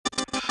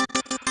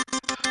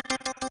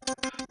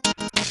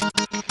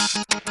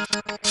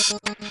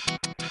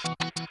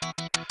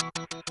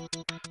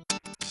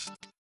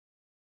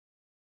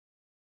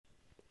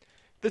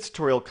This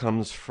tutorial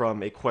comes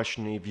from a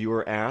question a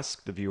viewer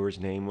asked. The viewer's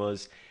name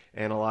was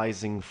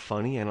Analyzing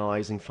Funny.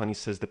 Analyzing Funny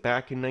says that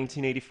back in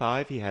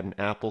 1985 he had an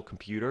Apple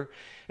computer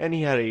and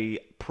he had a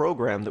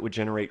program that would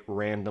generate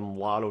random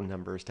lotto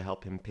numbers to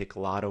help him pick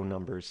lotto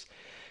numbers.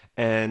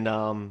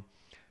 And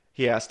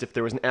he asked if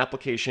there was an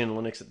application in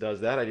Linux that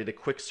does that. I did a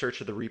quick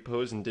search of the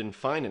repos and didn't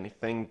find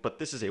anything, but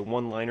this is a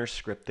one-liner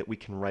script that we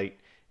can write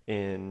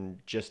in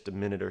just a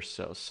minute or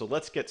so. So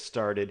let's get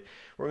started.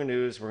 What we're going to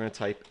do is we're going to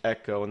type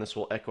echo, and this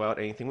will echo out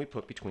anything we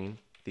put between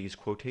these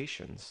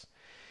quotations.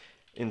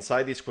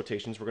 Inside these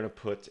quotations, we're going to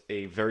put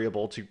a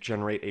variable to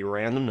generate a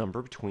random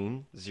number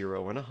between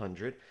 0 and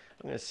 100.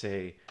 I'm going to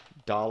say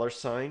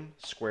 $,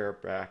 square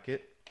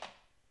bracket,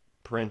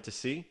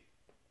 parenthesis,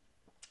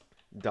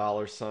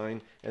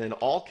 $, and then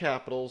all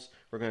capitals,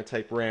 we're going to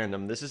type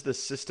random. This is the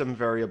system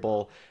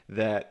variable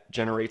that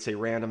generates a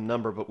random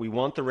number, but we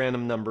want the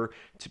random number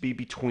to be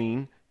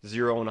between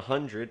 0 and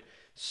 100.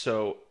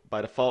 So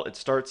by default, it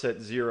starts at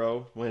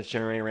 0 when it's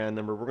generating a random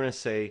number. We're going to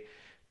say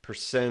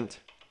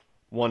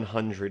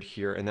 %100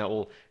 here, and that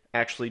will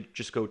actually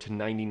just go to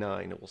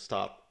 99. It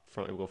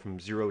will go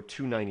from 0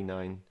 to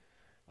 99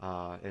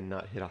 and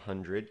not hit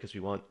 100 because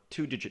we want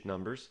two-digit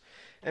numbers.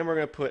 And we're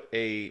going to put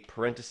a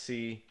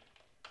parenthesis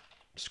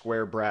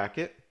square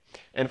bracket,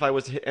 and if I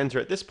was to hit enter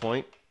at this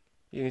point,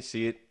 you can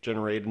see it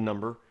generate a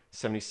number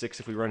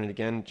 76. If we run it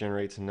again, it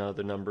generates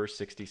another number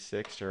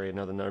 66, generate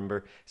another number,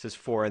 it says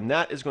 4, and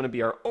that is going to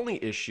be our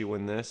only issue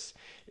in this,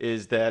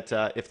 is that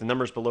if the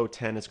number is below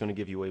 10, it's going to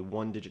give you a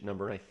one-digit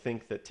number, and I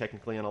think that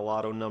technically on a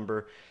lotto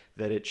number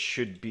that it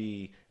should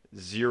be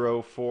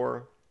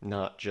 04,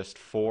 not just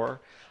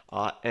 4.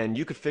 And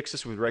you could fix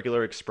this with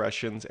regular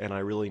expressions, and I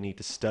really need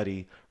to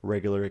study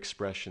regular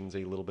expressions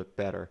a little bit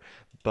better,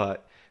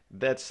 but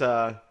that's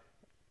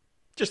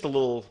just a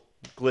little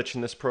glitch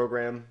in this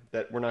program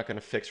that we're not going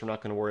to fix, we're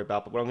not going to worry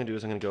about. But what I'm going to do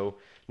is I'm going to go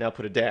now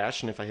put a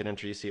dash, and if I hit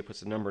enter, you see it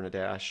puts a number in a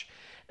dash.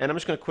 And I'm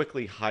just going to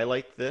quickly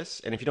highlight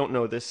this. And if you don't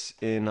know this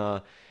in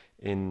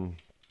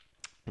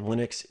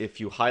Linux, if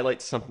you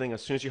highlight something,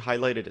 as soon as you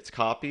highlight it, it's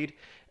copied.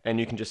 And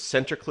you can just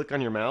center click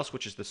on your mouse,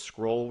 which is the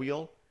scroll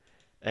wheel,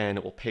 and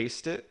it will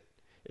paste it.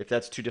 If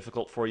that's too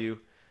difficult for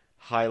you,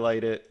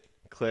 highlight it,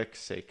 click,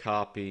 say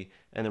copy,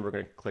 and then we're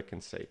going to click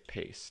and say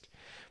paste.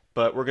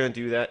 But we're going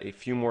to do that a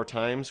few more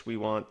times. We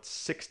want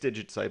 6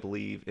 digits, I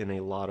believe, in a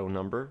lotto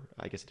number.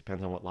 I guess it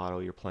depends on what lotto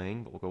you're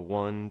playing, but we'll go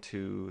 1,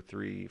 2,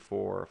 3,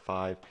 4,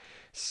 5,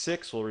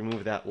 6. We'll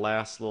remove that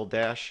last little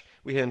dash.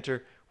 We hit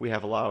enter. We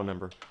have a lotto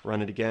number.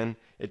 Run it again.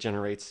 It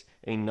generates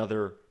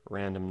another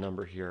random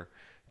number here.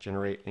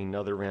 Generate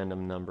another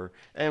random number.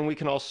 And we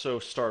can also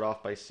start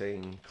off by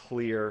saying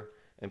clear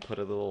and put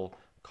a little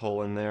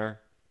colon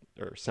there,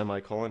 or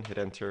semicolon, hit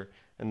enter,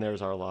 and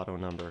there's our lotto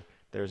number.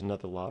 There's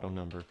another lotto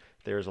number.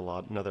 There's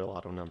another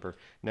lotto number.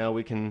 Now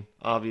we can,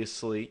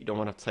 obviously, you don't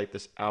want to type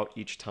this out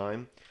each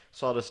time.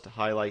 So I'll just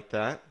highlight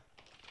that.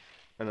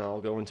 And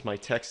I'll go into my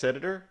text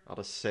editor. I'll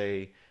just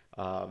say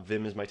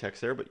Vim is my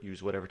text editor, but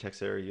use whatever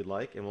text editor you'd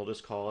like. And we'll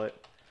just call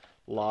it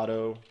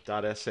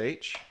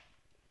lotto.sh.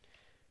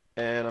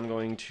 And I'm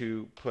going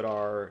to put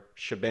our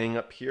shebang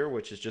up here,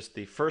 which is just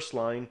the first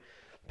line,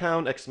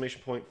 pound,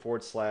 exclamation point, /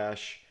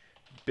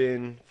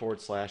 bin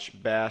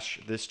 / bash.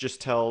 This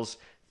just tells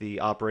the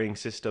operating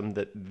system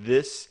that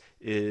this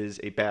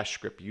is a bash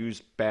script.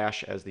 Use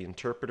bash as the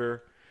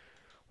interpreter.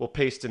 We'll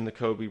paste in the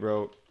code we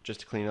wrote. Just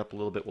to clean up a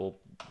little bit, we'll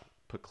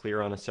put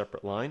clear on a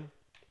separate line.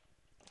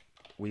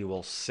 We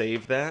will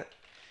save that,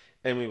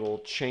 and we will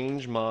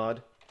change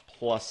mod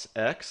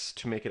 +x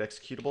to make it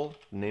executable,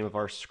 the name of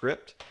our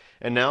script.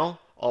 And now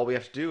all we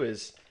have to do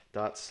is /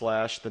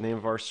 the name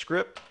of our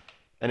script,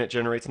 and it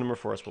generates a number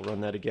for us. We'll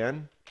run that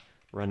again,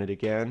 run it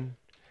again,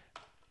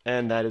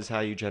 and that is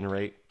how you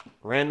generate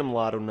random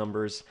lotto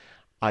numbers.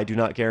 I do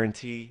not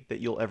guarantee that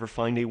you'll ever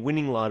find a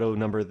winning lotto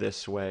number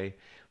this way,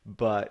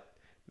 but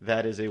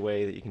that is a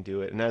way that you can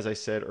do it. And as I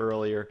said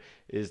earlier,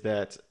 is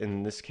that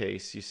in this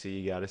case, you see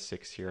you got a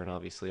 6 here, and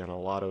obviously on a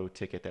lotto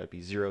ticket that would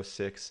be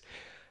 06.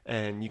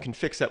 And you can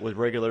fix that with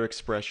regular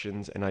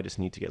expressions, and I just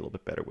need to get a little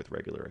bit better with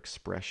regular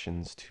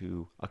expressions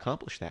to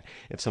accomplish that.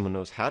 If someone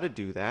knows how to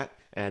do that,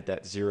 add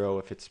that 0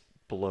 if it's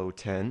below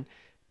 10,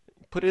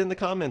 put it in the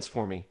comments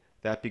for me.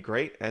 That'd be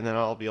great, and then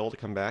I'll be able to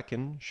come back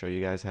and show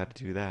you guys how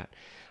to do that.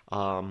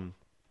 I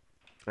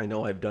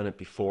know I've done it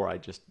before, I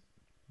just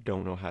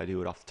don't know how to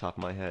do it off the top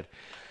of my head.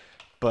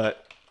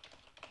 But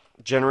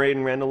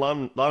generating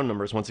random lotto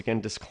numbers, once again,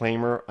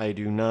 disclaimer, I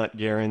do not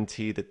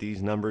guarantee that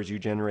these numbers you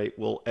generate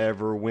will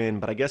ever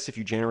win, but I guess if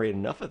you generate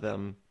enough of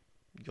them,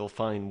 you'll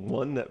find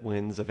one that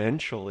wins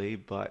eventually,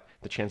 but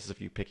the chances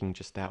of you picking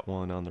just that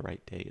one on the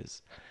right day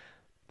is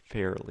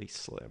fairly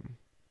slim.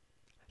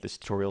 This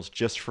tutorial's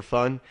just for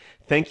fun.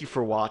 Thank you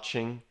for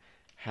watching.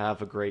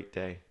 Have a great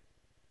day.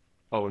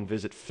 Oh, and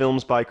visit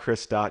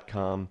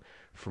filmsbychris.com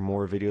for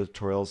more video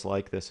tutorials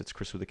like this. It's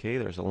Chris with a K.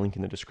 There's a link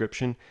in the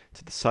description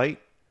to the site,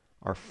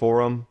 our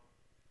forum,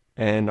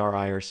 and our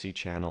IRC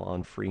channel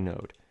on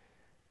Freenode.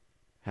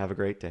 Have a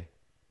great day.